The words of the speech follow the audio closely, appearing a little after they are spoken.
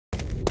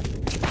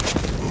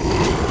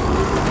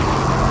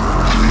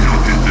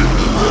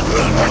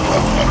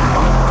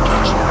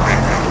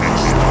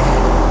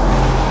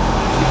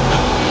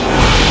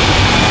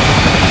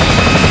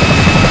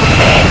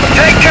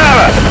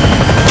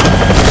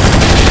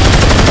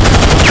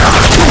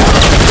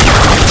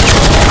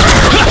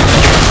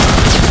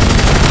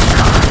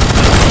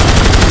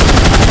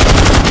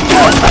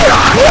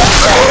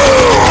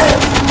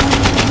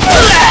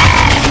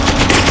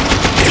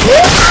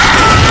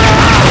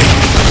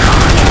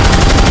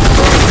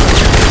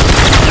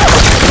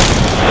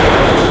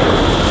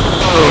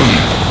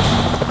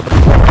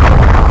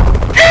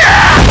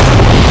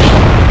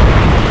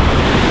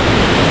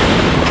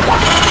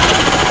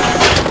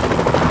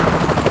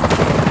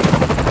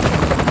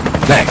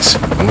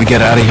Thanks. When we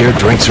get out of here,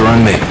 drinks are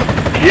on me.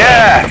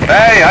 Yeah,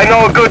 hey, I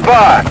know a good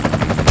bar.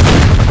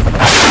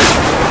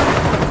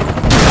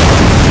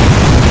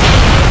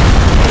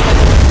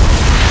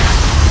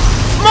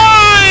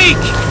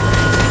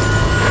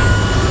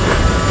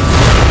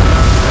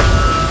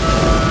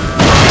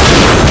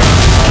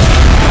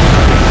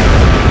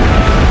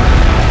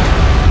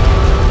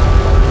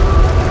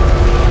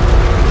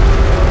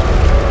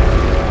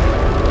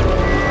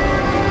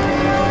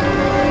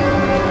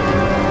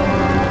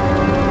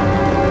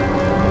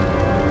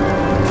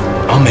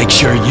 Make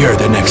sure you're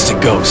the next to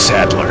go,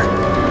 Sadler.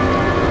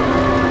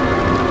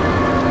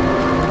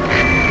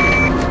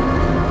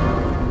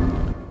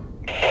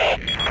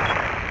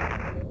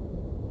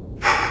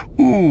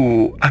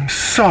 Ooh, I'm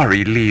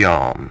sorry,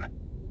 Leon.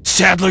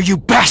 Sadler, you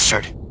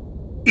bastard!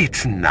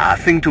 It's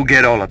nothing to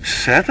get all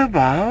upset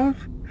about.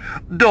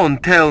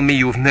 Don't tell me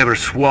you've never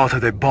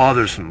swatted a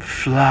bothersome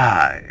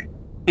fly.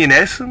 In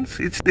essence,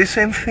 it's the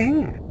same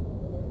thing.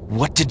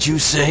 What did you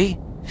say?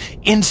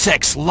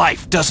 Insects'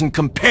 life doesn't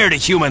compare to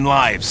human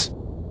lives.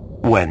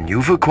 When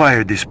you've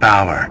acquired this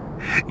power,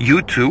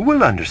 you too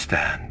will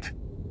understand.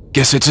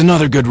 Guess it's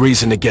another good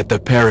reason to get the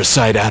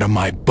parasite out of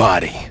my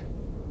body.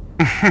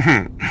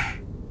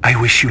 I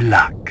wish you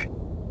luck.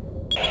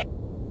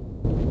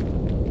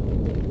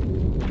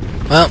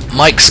 Well,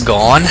 Mike's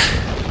gone.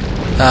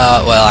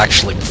 Well,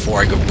 actually,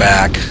 before I go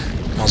back,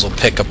 might as well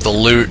pick up the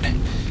loot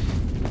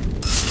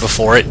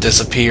before it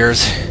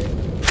disappears.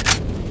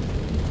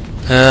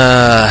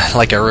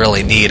 Like I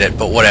really need it,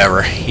 but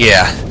whatever.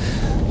 Yeah.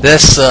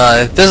 This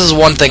is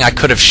one thing I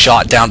could have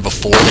shot down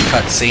before the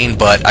cutscene,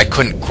 but I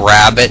couldn't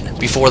grab it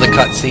before the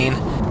cutscene.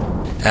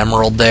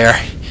 Emerald there.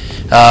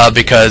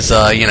 Because,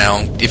 you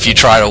know, if you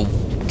try to,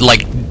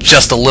 like,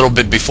 just a little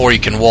bit before you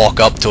can walk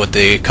up to it,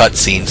 the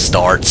cutscene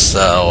starts,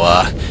 so,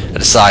 I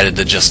decided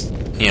to just,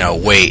 you know,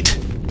 wait.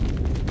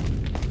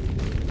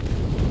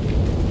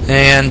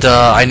 And,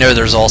 I know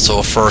there's also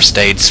a first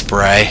aid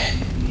spray.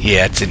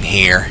 Yeah, it's in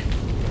here.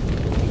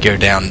 Go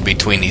down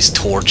between these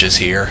torches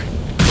here.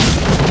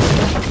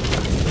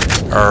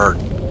 Or,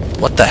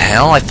 what the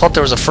hell? I thought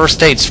there was a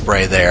first aid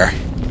spray there.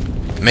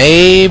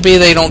 Maybe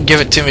they don't give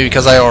it to me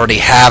because I already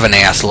have an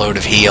ass load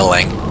of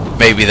healing.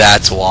 Maybe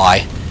that's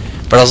why.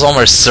 But I was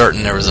almost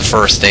certain there was a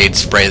first aid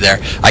spray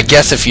there. I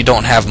guess if you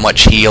don't have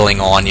much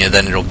healing on you,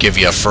 then it'll give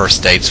you a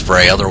first aid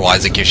spray.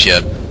 Otherwise, it gives you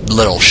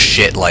little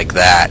shit like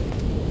that.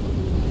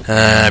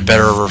 I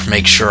better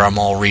make sure I'm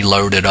all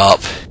reloaded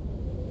up.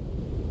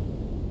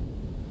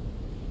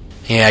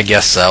 Yeah, I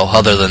guess so.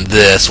 Other than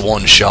this,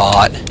 one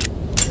shot.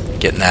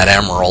 Getting that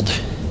emerald.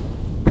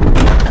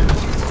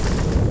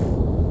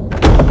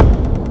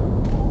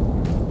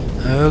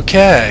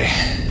 Okay.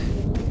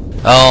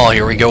 Oh,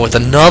 here we go with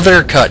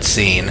another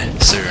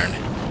cutscene soon.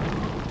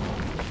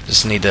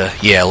 Just need to,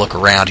 yeah, look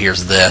around.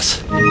 Here's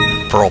this.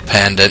 Pearl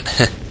pendant.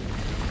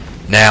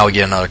 Now we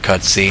get another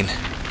cutscene.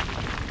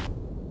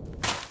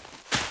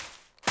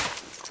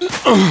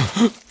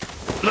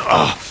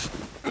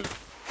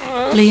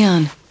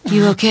 Leon,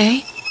 you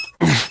okay?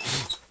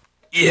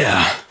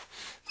 Yeah.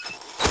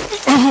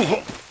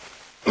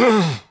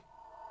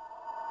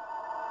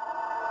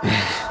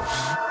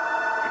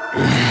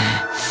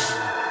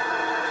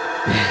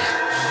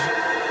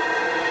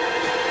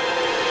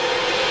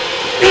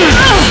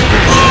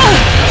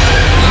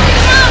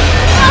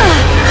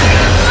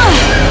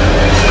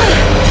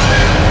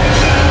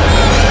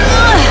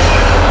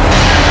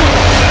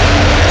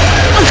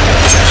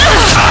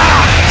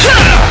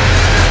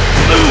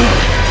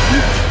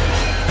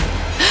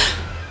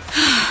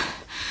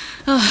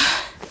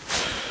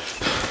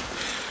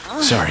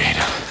 Sorry,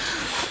 Ada.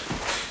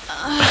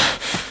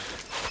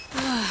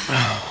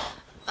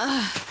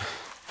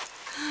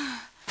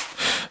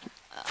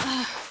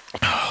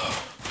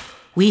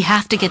 We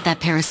have to get that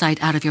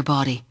parasite out of your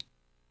body.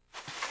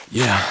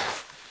 Yeah.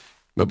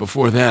 But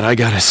before that, I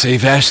gotta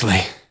save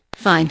Ashley.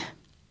 Fine.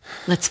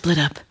 Let's split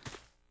up.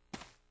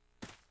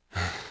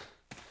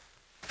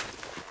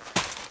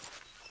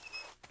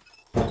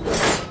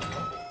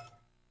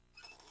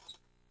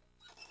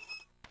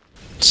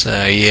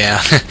 So,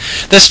 yeah.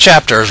 This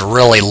chapter is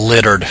really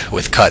littered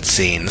with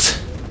cutscenes.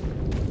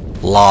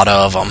 A lot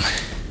of them.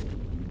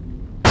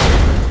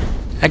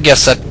 I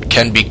guess that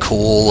can be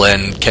cool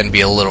and can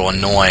be a little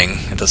annoying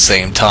at the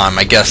same time.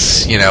 I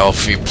guess, you know,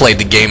 if you played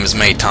the game as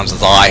many times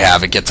as I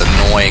have, it gets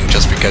annoying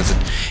just because it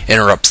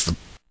interrupts the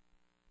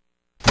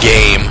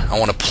game I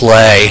want to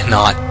play,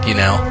 not, you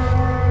know...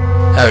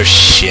 Oh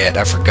shit,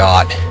 I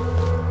forgot.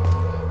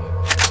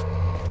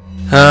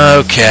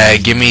 Okay,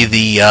 give me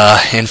the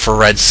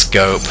infrared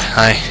scope.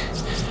 I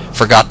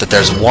forgot that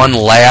there's one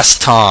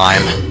last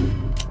time.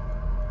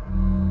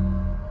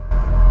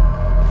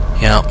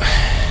 Yep.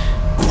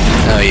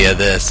 Oh yeah,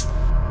 this.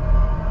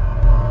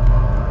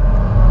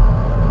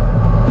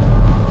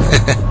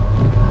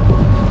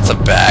 It's a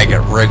bag, it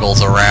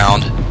wriggles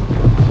around.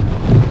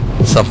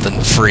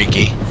 Something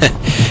freaky.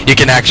 You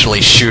can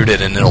actually shoot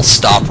it and it'll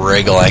stop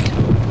wriggling.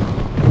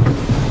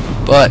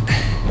 But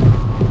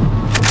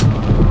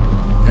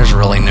there's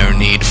really no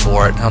need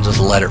for it. I'll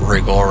just let it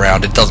wriggle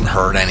around. It doesn't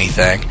hurt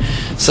anything.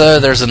 So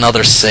there's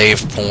another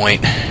save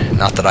point.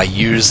 Not that I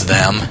use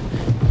them.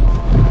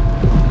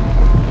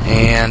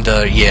 And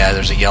yeah,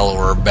 there's a yellow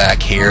herb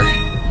back here.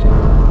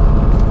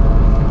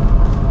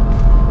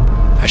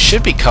 I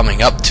should be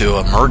coming up to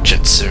a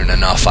merchant soon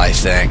enough, I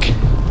think.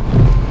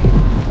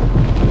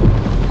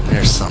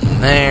 There's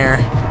something there.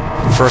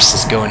 First,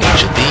 let's go in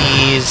each of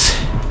these.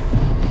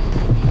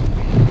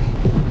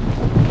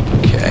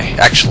 Okay,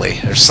 actually,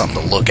 there's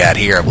something to look at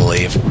here, I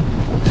believe.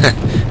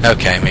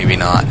 Okay, maybe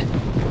not.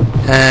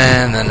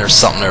 And then there's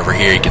something over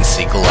here you can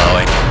see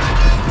glowing.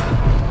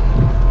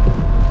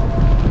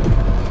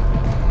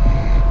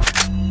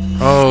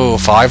 Oh,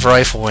 5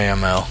 rifle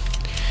ammo.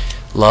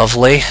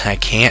 Lovely. I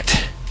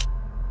can't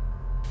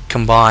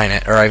combine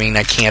it, or I mean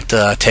I can't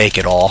take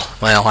it all.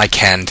 Well, I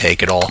can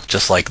take it all,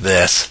 just like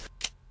this.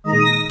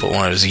 Put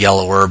one of those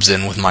yellow herbs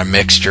in with my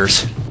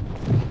mixtures.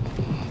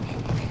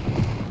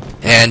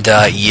 And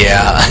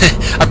yeah,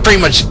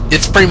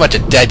 it's pretty much a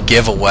dead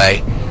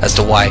giveaway as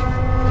to why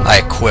I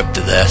equipped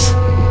this.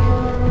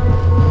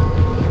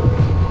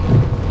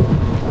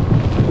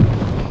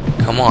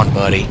 Come on,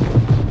 buddy.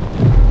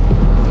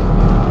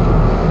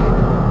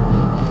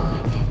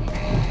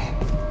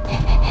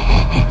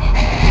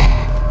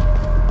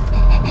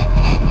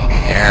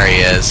 There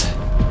he is.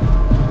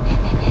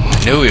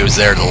 I knew he was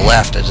there to the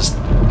left.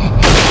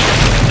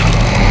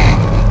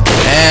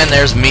 And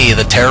there's me,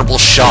 the terrible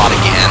shot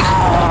again.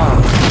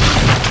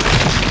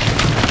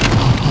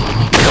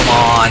 Come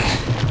on.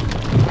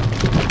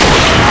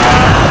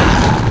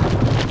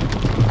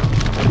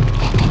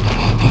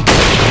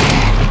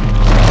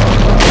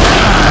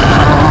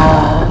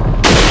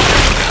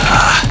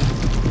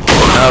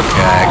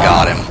 Okay, I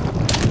got him.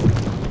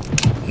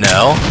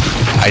 No,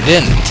 I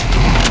didn't.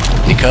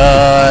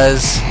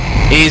 Because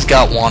he's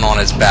got one on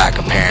his back,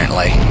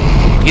 apparently.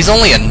 He's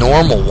only a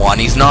normal one.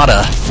 He's not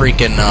a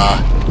freaking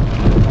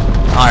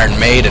Iron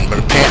Maiden, but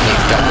apparently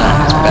he's got one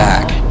on his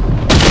back.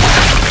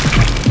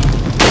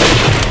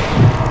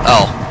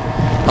 Oh,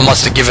 I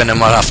must have given him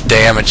enough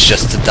damage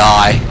just to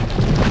die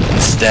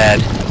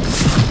instead.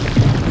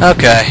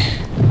 Okay.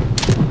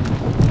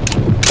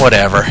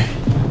 Whatever.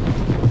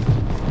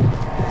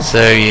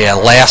 So yeah,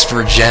 last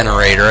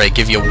regenerator. I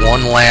give you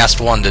one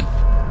last one to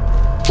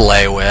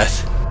play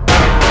with.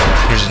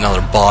 Here's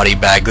another body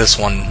bag. This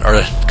one, or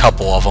a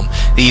couple of them.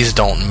 These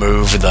don't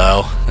move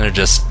though. They're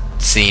just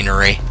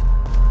scenery.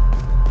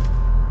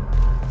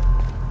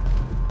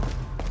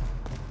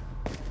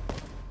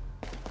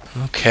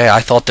 Okay,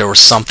 I thought there was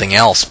something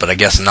else, but I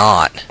guess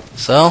not.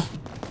 So,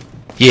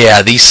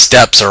 yeah, these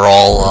steps are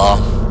all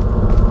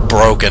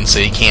broken, so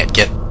you can't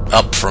get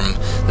up from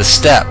the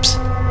steps.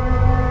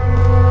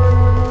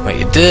 What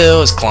you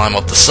do is climb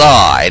up the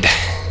side.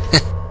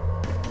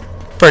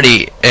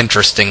 Pretty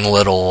interesting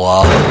little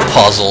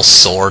puzzle,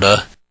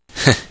 sorta.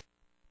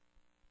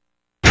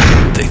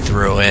 They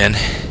threw in.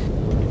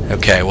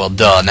 Okay, well,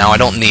 duh. Now I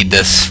don't need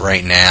this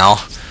right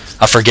now.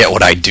 I forget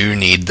what I do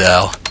need,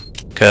 though.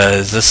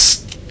 Because this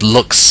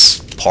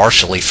looks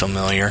partially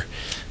familiar.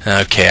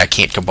 Okay, I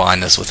can't combine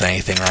this with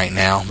anything right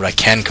now, but I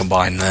can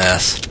combine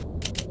this.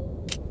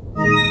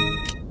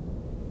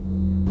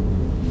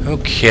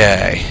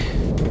 Okay.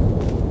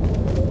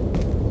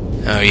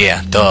 Oh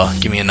yeah, duh,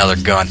 give me another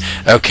gun.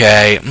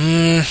 Okay,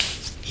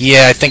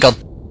 yeah, I think I'll...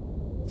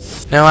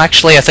 No,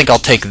 actually, I think I'll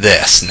take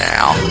this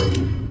now.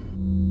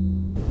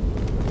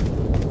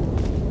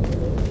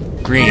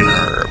 Green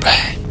herb.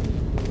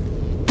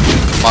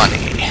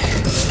 Money.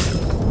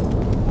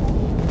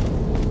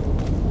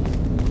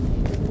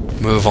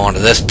 Move on to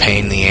this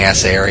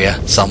pain-in-the-ass area,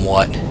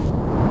 somewhat.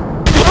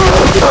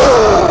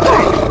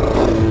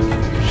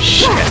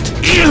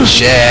 Shit.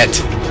 Shit.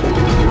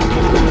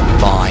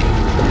 Fine.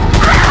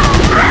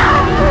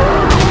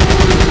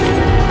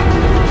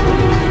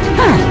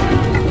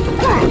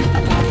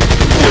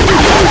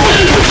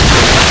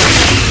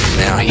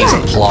 Now he's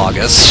a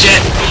Plagas.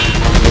 Shit!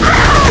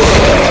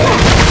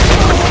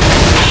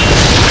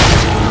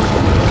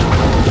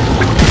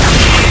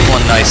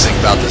 One nice thing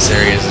about this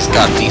area is it's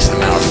got a decent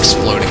amount of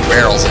exploding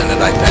barrels in it,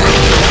 I think.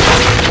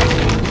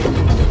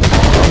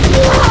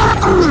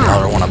 There's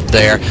another one up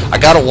there. I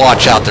gotta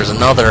watch out, there's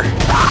another...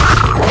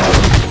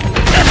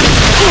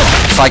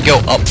 If I go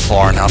up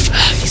far enough...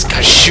 These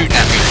guys shooting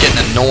at me are getting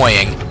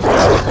annoying.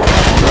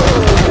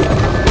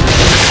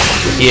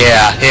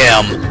 Yeah,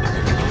 him.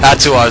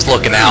 That's who I was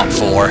looking out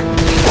for.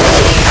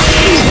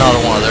 There's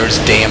another one of those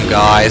damn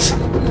guys.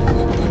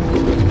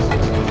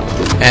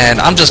 And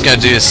I'm just gonna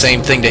do the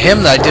same thing to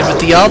him that I did with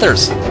the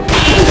others.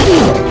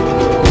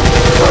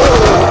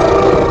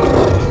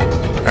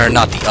 Or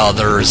not the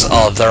others,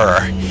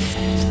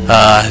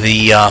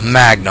 the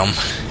Magnum.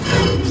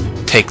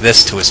 Take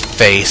this to his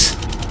face.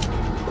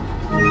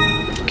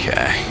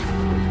 Okay.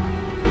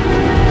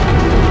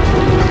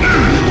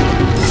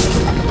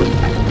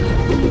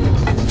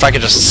 If I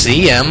could just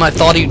see him, I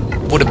thought he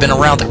would have been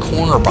around the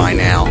corner by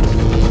now.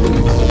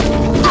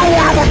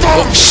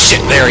 Oh,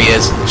 shit, there he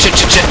is. Shit,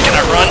 shit, shit, can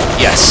I run?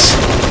 Yes.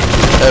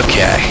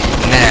 Okay,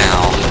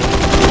 now...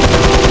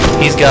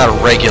 He's got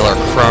a regular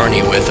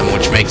crony with him,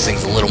 which makes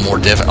things a little more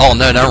difficult. Oh,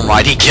 no, never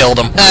mind. He killed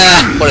him.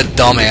 Ah, what a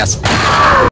dumbass.